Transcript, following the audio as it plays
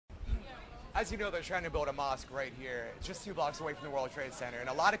As you know, they're trying to build a mosque right here, just 2 blocks away from the World Trade Center. And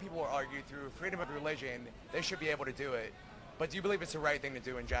a lot of people will argue through freedom of religion, they should be able to do it. But do you believe it's the right thing to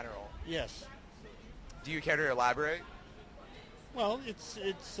do in general? Yes. Do you care to elaborate? Well, it's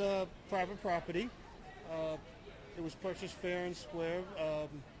private property. It was purchased fair and square.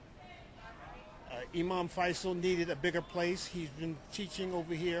 Imam Faisal needed a bigger place. He's been teaching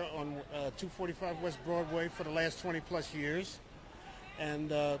over here on 245 West Broadway for the last 20 plus years.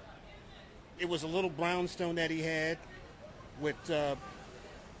 And it was a little brownstone that he had with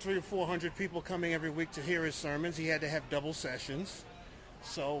 300 or 400 people coming every week to hear his sermons. He had to have double sessions.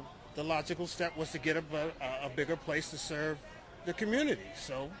 So the logical step was to get a bigger place to serve the community.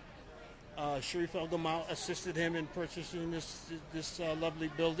 So Sharif El Gamal assisted him in purchasing this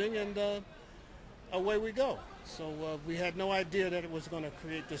lovely building, and away we go. So we had no idea that it was going to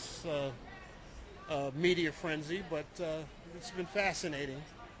create this media frenzy, but it's been fascinating.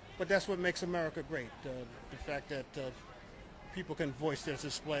 But that's what makes America great, the fact that people can voice their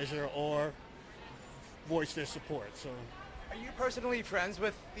displeasure or voice their support. So. Are you personally friends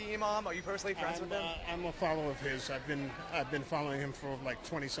with the Imam? Are you personally friends with him? I'm a follower of his. I've been following him for like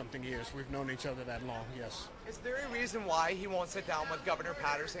 20-something years. We've known each other that long. Yes. Is there a reason why he won't sit down with Governor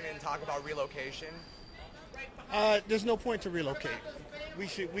Patterson and talk about relocation? There's no point to relocate. We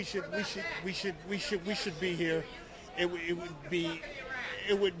should be here.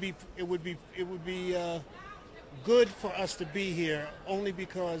 It would be good for us to be here only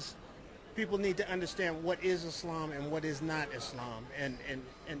because people need to understand what is Islam and what is not Islam. And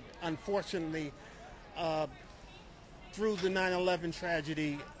unfortunately, through the 9/11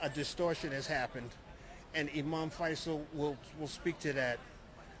 tragedy, a distortion has happened. And Imam Faisal will speak to that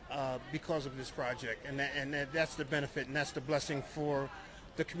because of this project. And that's the benefit, and that's the blessing for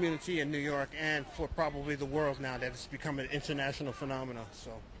the community in New York and for probably the world now that it's become an international phenomenon.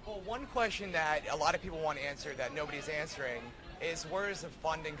 So. Well, one question that a lot of people want to answer that nobody's answering is where is the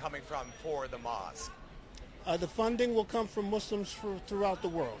funding coming from for the mosque? The funding will come from Muslims throughout the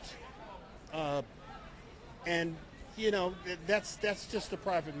world. And, you know, that's just a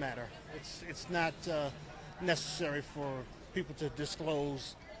private matter. It's not necessary for people to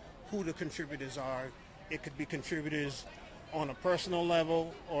disclose who the contributors are. It could be contributors on a personal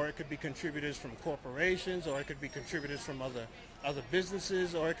level, or it could be contributors from corporations, or it could be contributors from other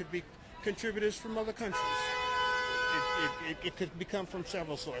businesses, or it could be contributors from other countries. It could become from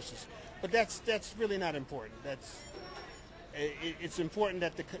several sources, but that's really not important. It's important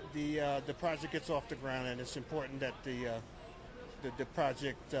that the project gets off the ground, and it's important that the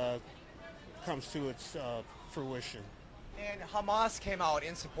project comes to its fruition. And Hamas came out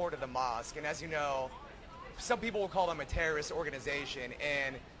in support of the mosque, and as you know, some people will call them a terrorist organization,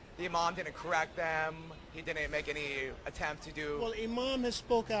 and the Imam didn't correct them. He didn't make any attempt to do. Well, Imam has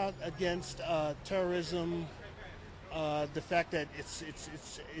spoke out against terrorism. The fact that it's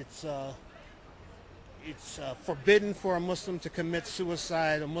forbidden for a Muslim to commit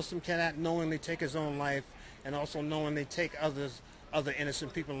suicide. A Muslim cannot knowingly take his own life and also knowingly take other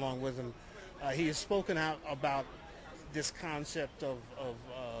innocent people along with him. He has spoken out about this concept of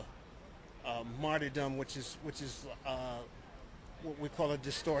martyrdom, which is what we call a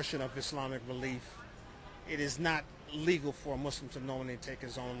distortion of Islamic belief. It is not legal for a Muslim to knowingly take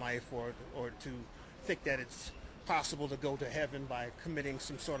his own life or to think that it's possible to go to heaven by committing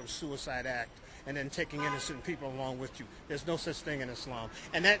some sort of suicide act and then taking innocent people along with you. There's no such thing in Islam.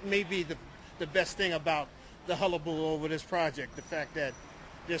 And that may be the best thing about the hullabaloo over this project, the fact that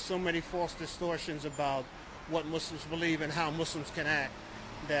there's so many false distortions about what Muslims believe and how Muslims can act,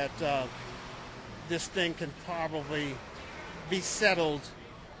 that this thing can probably be settled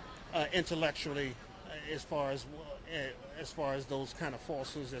intellectually as far as those kind of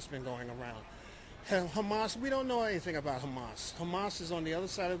falsehoods that's been going around. Hamas, we don't know anything about Hamas. Hamas is on the other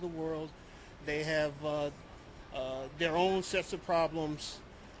side of the world. They have their own sets of problems.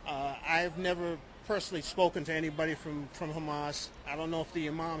 I've never personally spoken to anybody from Hamas. I don't know if the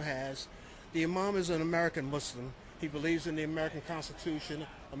Imam has. The Imam is an American Muslim. He believes in the American Constitution,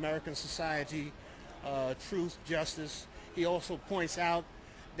 American society, truth, justice. He also points out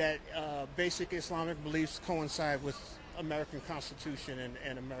that basic Islamic beliefs coincide with American Constitution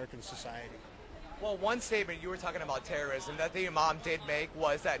and American society. Well, one statement you were talking about terrorism that the Imam did make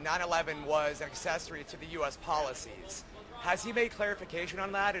was that 9/11 was an accessory to the U.S. policies. Has he made clarification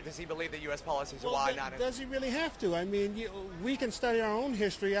on that, or does he believe that U.S. policies are why not? Does he really have to? I mean, we can study our own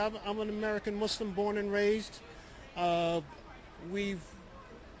history. I'm an American Muslim born and raised. We've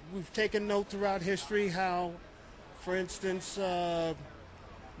taken note throughout history how, for instance, the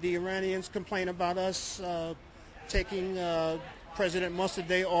Iranians complain about us taking president must a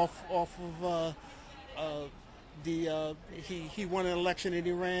day off of he won an election in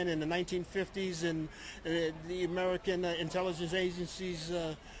Iran in the 1950s, and the American intelligence agencies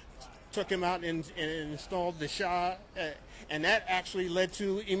took him out and installed the Shah, and that actually led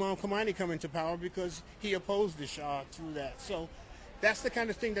to Imam Khomeini coming to power because he opposed the Shah through that. So that's the kind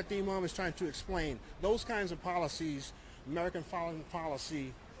of thing that the Imam is trying to explain. Those kinds of policies, American foreign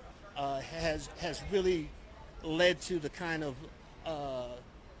policy, has really led to the kind of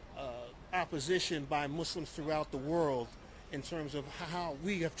opposition by Muslims throughout the world in terms of how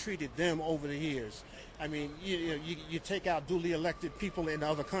we have treated them over the years. I mean, you take out duly elected people in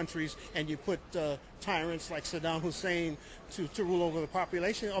other countries and you put tyrants like Saddam Hussein to rule over the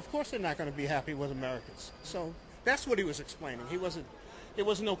population. Of course they're not going to be happy with Americans. So that's what he was explaining. There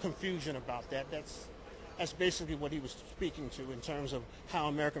was no confusion about that. That's basically what he was speaking to in terms of how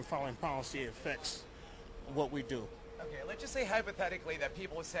American foreign policy affects what we do. Okay, let's just say hypothetically that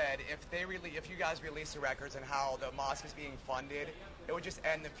people said if you guys release the records and how the mosque is being funded, it would just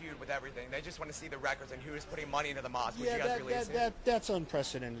end the feud with everything. They just want to see the records and who is putting money into the mosque. Would you guys release it? That's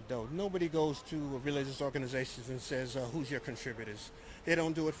unprecedented, though. Nobody goes to religious organizations and says, who's your contributors? They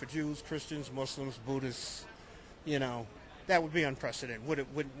don't do it for Jews, Christians, Muslims, Buddhists. That would be unprecedented.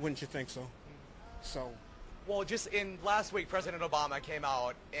 Wouldn't you think so? Well, just in last week, President Obama came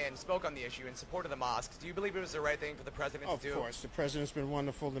out and spoke on the issue in support of the mosques. Do you believe it was the right thing for the president to do? Of course. The president's been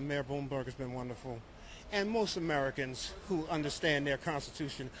wonderful. The Mayor Bloomberg has been wonderful. And most Americans who understand their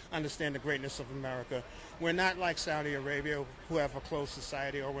Constitution understand the greatness of America. We're not like Saudi Arabia, who have a closed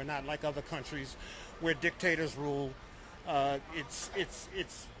society, or we're not like other countries where dictators rule.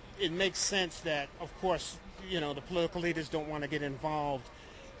 It makes sense that, of course, the political leaders don't want to get involved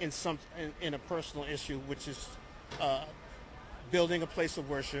in a personal issue, which is building a place of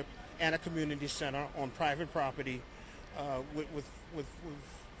worship and a community center on private property with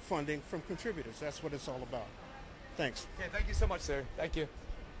funding from contributors. That's what it's all about. Thanks. Okay, thank you so much, sir. Thank you.